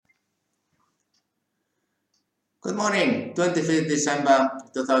Good morning, 25th December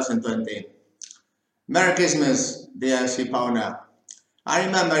 2020. Merry Christmas, dear ship owner. I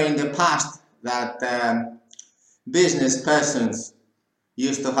remember in the past that business persons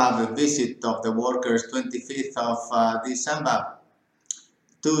used to have a visit of the workers 25th of December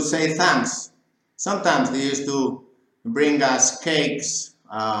to say thanks. Sometimes they used to bring us cakes,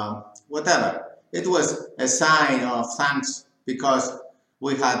 whatever. It was a sign of thanks because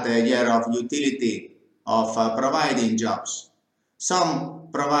we had a year of utility of providing jobs. Some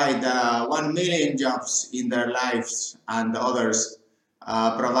provide 1 million jobs in their lives and others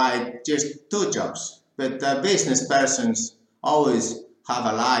provide just 2 jobs. But business persons always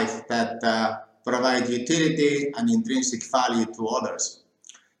have a life that provide utility and intrinsic value to others.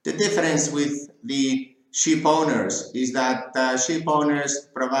 The difference with the ship owners is that ship owners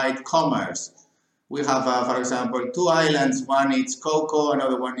provide commerce. We have, for example, 2 islands, one needs cocoa,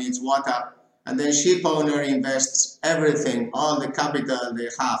 another one needs water, and then ship owner invests everything, all the capital they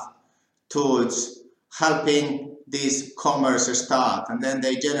have towards helping this commerce start, and then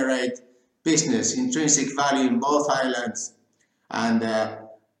they generate business, intrinsic value in both islands, and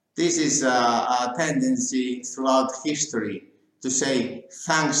this is a tendency throughout history to say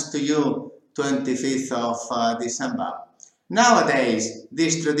thanks to you 25th of December. Nowadays,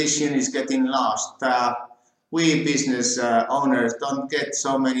 this tradition is getting lost. We business owners don't get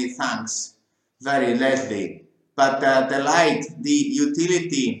so many thanks very lately, but the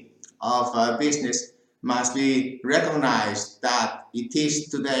utility of business must be recognized that it is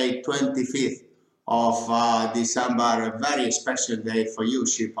today 25th of December, a very special day for you,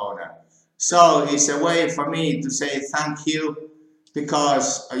 ship owner. So it's a way for me to say thank you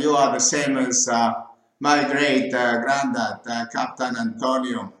because you are the same as my great granddad, Captain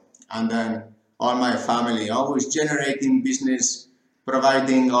Antonio, and then all my family, always generating business,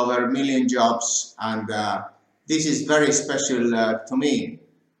 providing over 1 million jobs, and this is very special to me,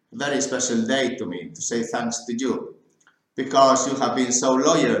 very special day to me, to say thanks to you, because you have been so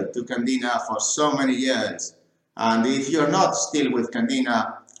loyal to Candina for so many years, and if you're not still with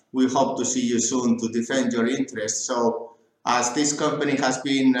Candina, we hope to see you soon to defend your interests. So as this company has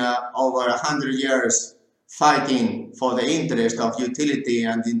been over 100 years fighting for the interest of utility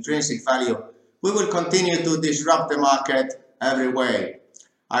and intrinsic value, we will continue to disrupt the market every way.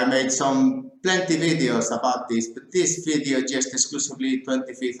 I made plenty videos about this, but this video just exclusively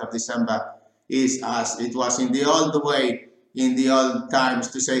 25th of December is as it was in the old way, in the old times,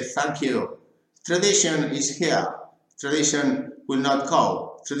 to say thank you. Tradition is here. Tradition will not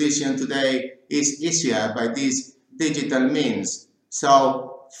go. Tradition today is easier by these digital means.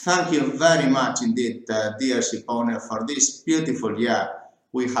 So thank you very much indeed, dear ship owner, for this beautiful year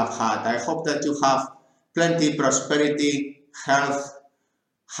we have had. I hope that you have plenty prosperity, health,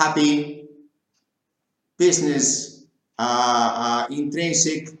 happy business,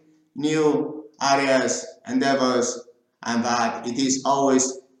 intrinsic new areas, endeavors, and that it is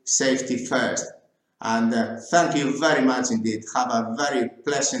always safety first. And thank you very much indeed. Have a very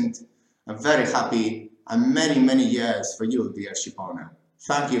pleasant, a very happy, and many years for you, dear ship owner.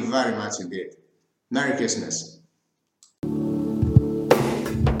 Thank you very much indeed. Merry Christmas.